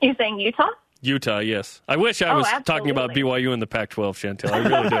 You're saying Utah? Utah, yes. I wish I was talking about BYU in the Pac-12, Chantel. I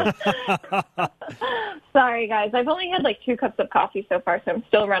really do. Sorry, guys. I've only had like 2 cups of coffee so far, so I'm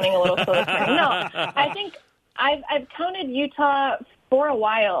still running a little slow. No, I think I've counted Utah for a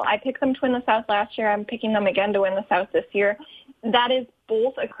while. I picked them to win the South last year. I'm picking them again to win the South this year. That is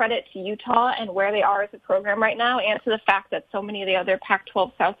both a credit to Utah and where they are as a program right now, and to the fact that so many of the other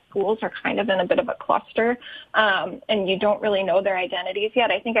Pac-12 South schools are kind of in a bit of a cluster, and you don't really know their identities yet.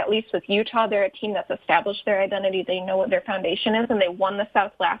 I think at least with Utah, they're a team that's established their identity. They know what their foundation is, and they won the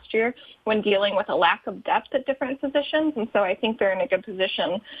South last year when dealing with a lack of depth at different positions. And so I think they're in a good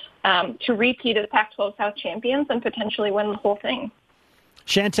position to repeat as Pac-12 South champions and potentially win the whole thing.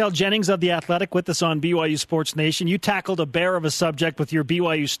 Chantel Jennings of The Athletic with us on BYU Sports Nation. You tackled a bear of a subject with your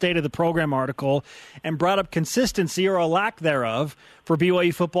BYU State of the Program article and brought up consistency or a lack thereof for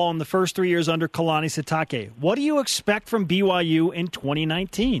BYU football in the first 3 years under Kalani Sitake. What do you expect from BYU in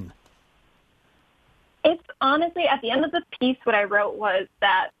 2019? It's honestly, at the end of the piece, what I wrote was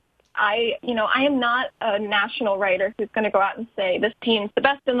that I am not a national writer who's going to go out and say this team's the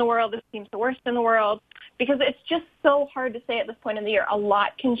best in the world, this team's the worst in the world, because it's just so hard to say at this point in the year. A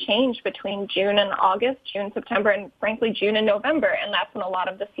lot can change between June and August, June, September, and frankly, June and November, and that's when a lot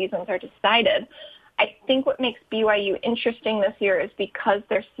of the seasons are decided. I think what makes BYU interesting this year is because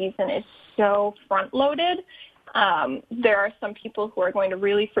their season is so front-loaded. There are some people who are going to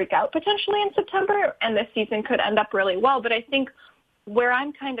really freak out potentially in September, and this season could end up really well. But I think where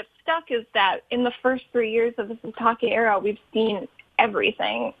I'm kind of stuck is that in the first 3 years of the Sitake era, we've seen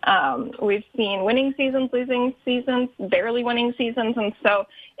everything. We've seen winning seasons, losing seasons, barely winning seasons, and so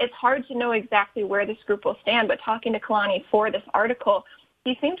it's hard to know exactly where this group will stand. But talking to Kalani for this article,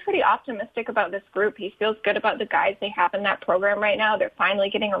 he seemed pretty optimistic about this group. He feels good about the guys they have in that program right now. They're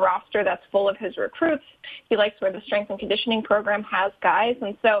finally getting a roster that's full of his recruits. He likes where the strength and conditioning program has guys.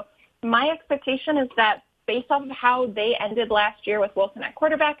 And so my expectation is that based off of how they ended last year with Wilson at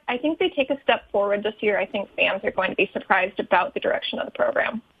quarterback, I think they take a step forward this year. I think fans are going to be surprised about the direction of the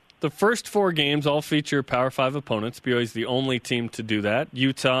program. The first 4 games all feature Power 5 opponents. BYU is the only team to do that.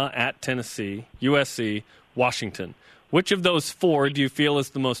 Utah, at Tennessee, USC, Washington. Which of those 4 do you feel is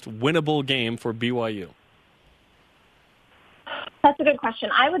the most winnable game for BYU? That's a good question.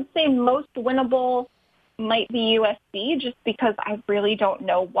 I would say most winnable might be USC, just because I really don't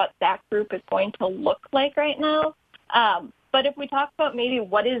know what that group is going to look like right now. But if we talk about maybe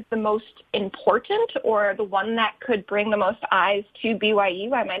what is the most important or the one that could bring the most eyes to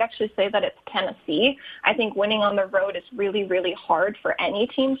BYU, I might actually say that it's Tennessee. I think winning on the road is really, really hard for any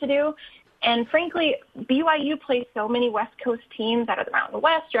team to do. And frankly, BYU plays so many West Coast teams out of the Mountain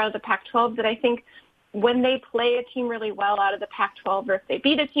West or out of the Pac-12 that I think when they play a team really well out of the Pac-12 or if they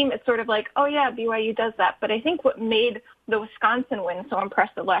beat a team, it's sort of like, oh, yeah, BYU does that. But I think what made the Wisconsin win so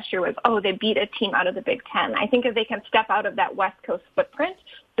impressive last year was, they beat a team out of the Big Ten. I think if they can step out of that West Coast footprint,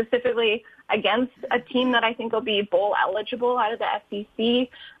 specifically against a team that I think will be bowl eligible out of the SEC,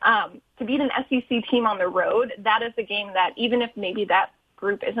 to beat an SEC team on the road, that is a game that even if maybe that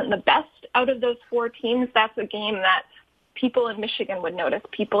group isn't the best out of those 4 teams, that's a game that people in Michigan would notice,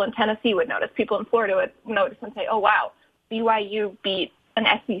 people in Tennessee would notice, people in Florida would notice and say, oh, wow, BYU beat an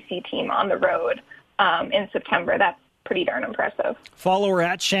SEC team on the road in September. That's pretty darn impressive. Follow her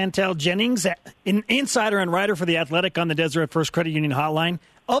at Chantel Jennings, an insider and writer for The Athletic on the Deseret First Credit Union Hotline.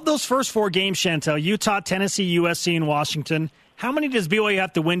 Of those first 4 games, Chantel, Utah, Tennessee, USC, and Washington, how many does BYU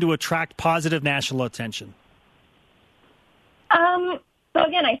have to win to attract positive national attention? So,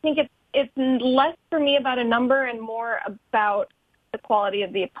 again, I think it's less for me about a number and more about the quality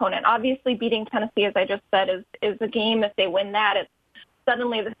of the opponent. Obviously, beating Tennessee, as I just said, is a game. If they win that, it's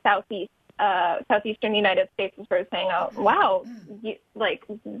suddenly the southeastern United States is sort of saying, oh, wow,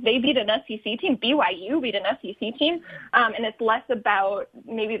 they beat an SEC team. BYU beat an SEC team. And it's less about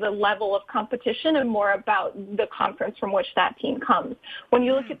maybe the level of competition and more about the conference from which that team comes. When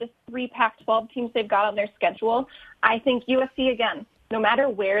you look at the 3 Pac-12 teams they've got on their schedule, I think USC, again, no matter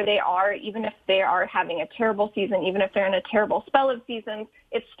where they are, even if they are having a terrible season, even if they're in a terrible spell of seasons,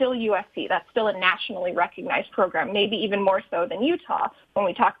 it's still USC. That's still a nationally recognized program, maybe even more so than Utah when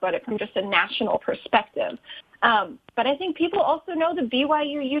we talk about it from just a national perspective. But I think people also know the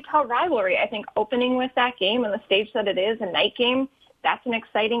BYU-Utah rivalry. I think opening with that game and the stage that it is, a night game, that's an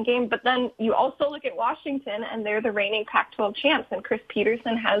exciting game. But then you also look at Washington, and they're the reigning Pac-12 champs, and Chris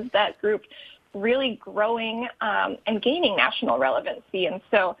Peterson has that group really growing and gaining national relevancy. And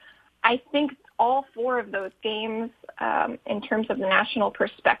so I think all 4 of those games, in terms of the national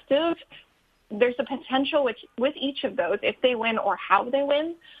perspective, there's a potential with each of those, if they win or how they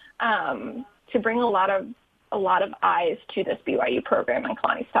win, to bring a lot of eyes to this BYU program and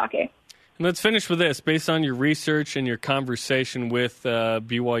Kalani Sitake. And let's finish with this. Based on your research and your conversation with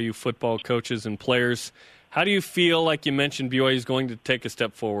BYU football coaches and players, how do you feel, like you mentioned, BYU is going to take a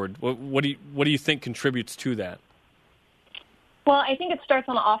step forward? What do you think contributes to that? Well, I think it starts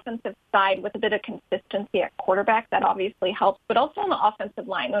on the offensive side with a bit of consistency at quarterback. That obviously helps, but also on the offensive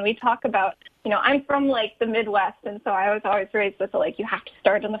line. When we talk about, I'm from the Midwest, and so I was always raised with you have to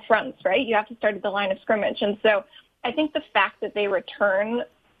start in the fronts, right? You have to start at the line of scrimmage. And so I think the fact that they return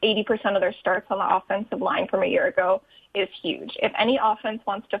 80% of their starts on the offensive line from a year ago is huge. If any offense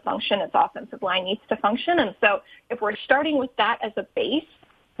wants to function, its offensive line needs to function. And so if we're starting with that as a base,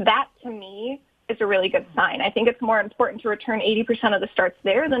 that to me is a really good sign. I think it's more important to return 80% of the starts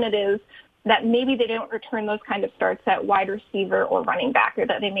there than it is that maybe they don't return those kind of starts at wide receiver or running back, or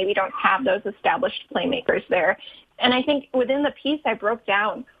that they maybe don't have those established playmakers there. And I think within the piece I broke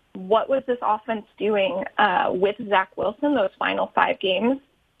down, what was this offense doing with Zach Wilson those final 5 games,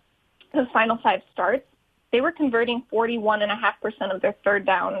 those final 5 starts? they were converting 41.5% of their third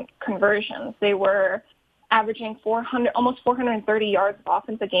down conversions. They were averaging almost 430 yards of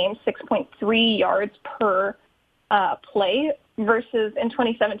offense a game, 6.3 yards per play, versus in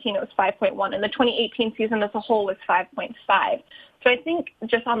 2017 it was 5.1, and the 2018 season as a whole was 5.5. So I think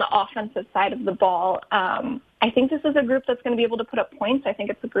just on the offensive side of the ball, I think this is a group that's going to be able to put up points. I think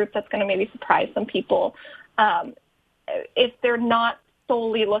it's a group that's going to maybe surprise some people if they're not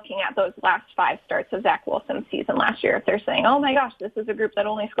solely looking at those last 5 starts of Zach Wilson's season last year. If they're saying, oh my gosh, this is a group that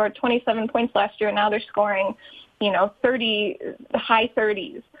only scored 27 points last year, and now they're scoring, 30, high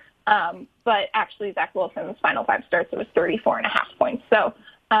 30s. But actually Zach Wilson's final 5 starts, it was 34.5 points. So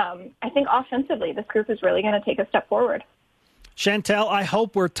I think offensively, this group is really going to take a step forward. Chantel, I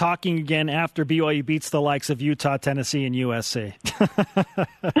hope we're talking again after BYU beats the likes of Utah, Tennessee, and USC.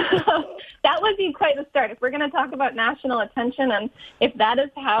 That would be quite the start. If we're going to talk about national attention, and if that is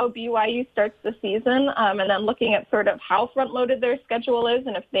how BYU starts the season, and then looking at sort of how front-loaded their schedule is,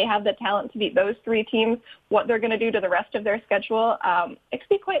 and if they have the talent to beat those 3 teams, what they're going to do to the rest of their schedule, it could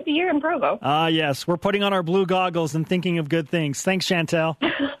be quite the year in Provo. Yes. We're putting on our blue goggles and thinking of good things. Thanks, Chantel.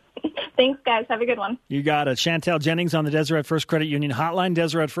 Thanks, guys. Have a good one. You got it. Chantel Jennings on the Deseret First Credit Union Hotline.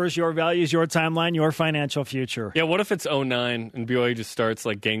 Deseret First, your values, your timeline, your financial future. Yeah, what if it's 09 and BYU just starts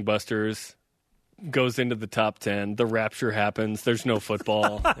like gangbusters, goes into the top 10, the rapture happens, there's no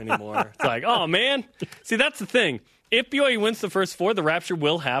football anymore. It's like, oh, man. See, that's the thing. If BYU wins the first 4, the rapture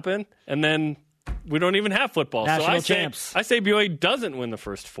will happen, and then we don't even have football. National so champs. I say BYU doesn't win the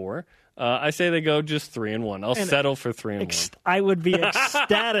first 4. I say they go just 3-1. I'll settle for 3-1. I would be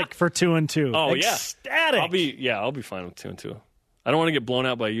ecstatic for 2-2. Oh, ecstatic. I'll be fine with 2-2. I don't want to get blown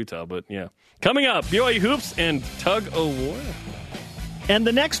out by Utah, but yeah. Coming up, BYU hoops and tug of war. And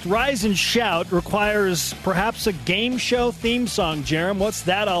the next Rise and Shout requires perhaps a game show theme song. Jarom, what's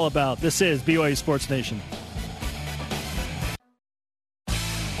that all about? This is BYU Sports Nation.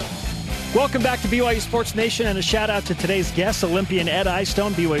 Welcome back to BYU Sports Nation, and a shout-out to today's guests, Olympian Ed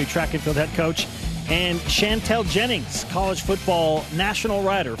Eyestone, BYU track and field head coach, and Chantel Jennings, college football national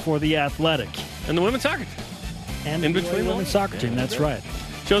writer for The Athletic. And the women's soccer team. And in between the women's soccer team, that's right.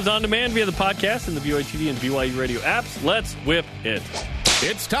 Shows on demand via the podcast and the BYU TV and BYU radio apps. Let's whip it.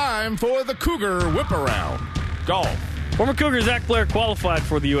 It's time for the Cougar Whip Around. Golf. Former Cougar Zach Blair qualified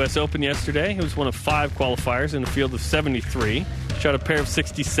for the U.S. Open yesterday. He was one of 5 qualifiers in a field of 73. Shot a pair of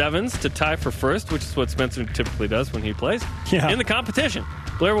 67s to tie for first, which is what Spencer typically does when he plays in the competition.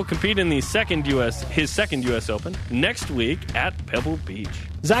 Blair will compete in his second U.S. Open next week at Pebble Beach.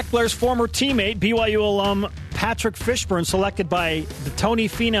 Zach Blair's former teammate, BYU alum Patrick Fishburne, selected by the Tony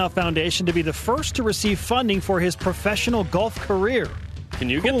Finau Foundation to be the first to receive funding for his professional golf career. Can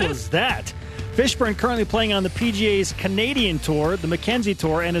you get this? Cool as that? Fishburne currently playing on the PGA's Canadian Tour, the Mackenzie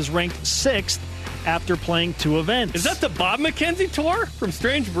Tour, and is ranked 6th after playing 2 events. Is that the Bob McKenzie Tour from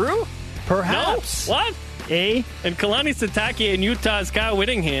Strange Brew? Perhaps. No? What? And Kalani Sitake and Utah's Kyle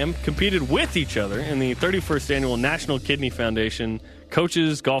Whittingham competed with each other in the 31st Annual National Kidney Foundation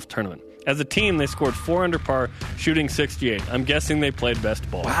Coaches Golf Tournament. As a team, they scored 4 under par, shooting 68. I'm guessing they played best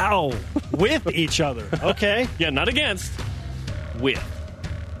ball. Wow. With each other. Okay. Yeah, not against. With.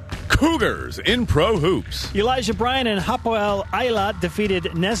 Cougars in Pro Hoops. Elijah Bryan and Hapoel Eilat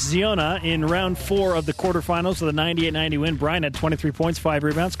defeated Nes Ziona in round 4 of the quarterfinals with a 98-90 win. Bryan had 23 points, 5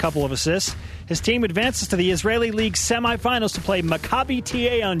 rebounds, couple of assists. His team advances to the Israeli League semifinals to play Maccabi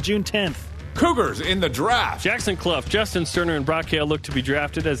TA on June 10th. Cougars in the draft. Jackson Clough, Justin Sterner, and Brock Hale look to be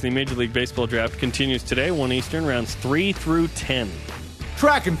drafted as the Major League Baseball draft continues today, 1 Eastern, rounds 3 through 10.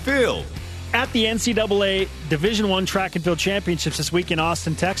 Track and field. At the NCAA Division I Track and Field Championships this week in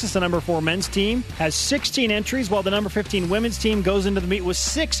Austin, Texas, the number 4 men's team has 16 entries, while the number 15 women's team goes into the meet with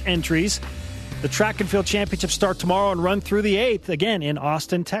 6 entries. The Track and Field Championships start tomorrow and run through the 8th, again in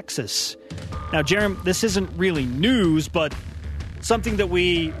Austin, Texas. Now, Jarom, this isn't really news, but something that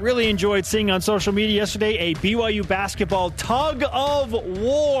we really enjoyed seeing on social media yesterday, a BYU basketball tug of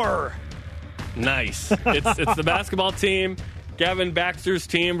war. Nice. It's the basketball team. Gavin Baxter's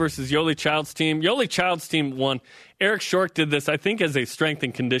team versus Yoli Child's team. Yoli Child's team won. Eric Shork did this, I think, as a strength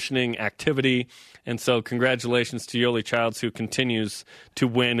and conditioning activity. And so congratulations to Yoli Childs, who continues to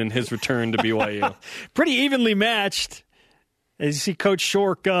win in his return to BYU. Pretty evenly matched. As you see Coach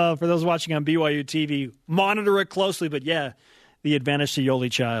Shork, for those watching on BYU TV, monitor it closely. But, yeah, the advantage to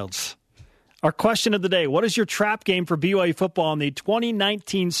Yoli Childs. Our question of the day, what is your trap game for BYU football on the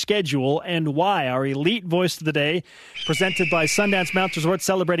 2019 schedule and why? Our elite voice of the day, presented by Sundance Mount Resort,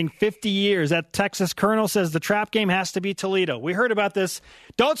 celebrating 50 years. That Texas Colonel says the trap game has to be Toledo. We heard about this.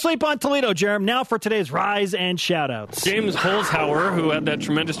 Don't sleep on Toledo, Jarom. Now for today's Rise and Shoutouts. James Holzhauer, who had that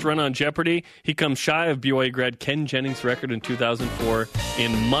tremendous run on Jeopardy, he comes shy of BYU grad Ken Jennings' record in 2004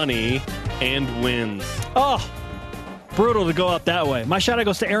 in money and wins. Oh, brutal to go out that way. My shout-out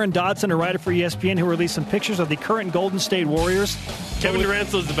goes to Aaron Dodson, a writer for ESPN, who released some pictures of the current Golden State Warriors. Kevin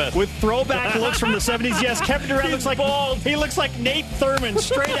Durant's the best. With throwback looks from the 70s. Yes, Kevin Durant looks like bald. He looks like Nate Thurman,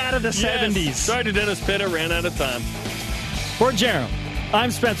 straight out of the 70s. Sorry to Dennis Pitta, ran out of time. For Jarom,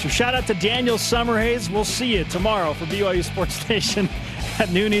 I'm Spencer. Shout out to Daniel Summerhays. We'll see you tomorrow for BYU Sports Nation at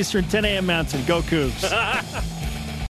noon Eastern, 10 a.m. Mountain. Go Cougs.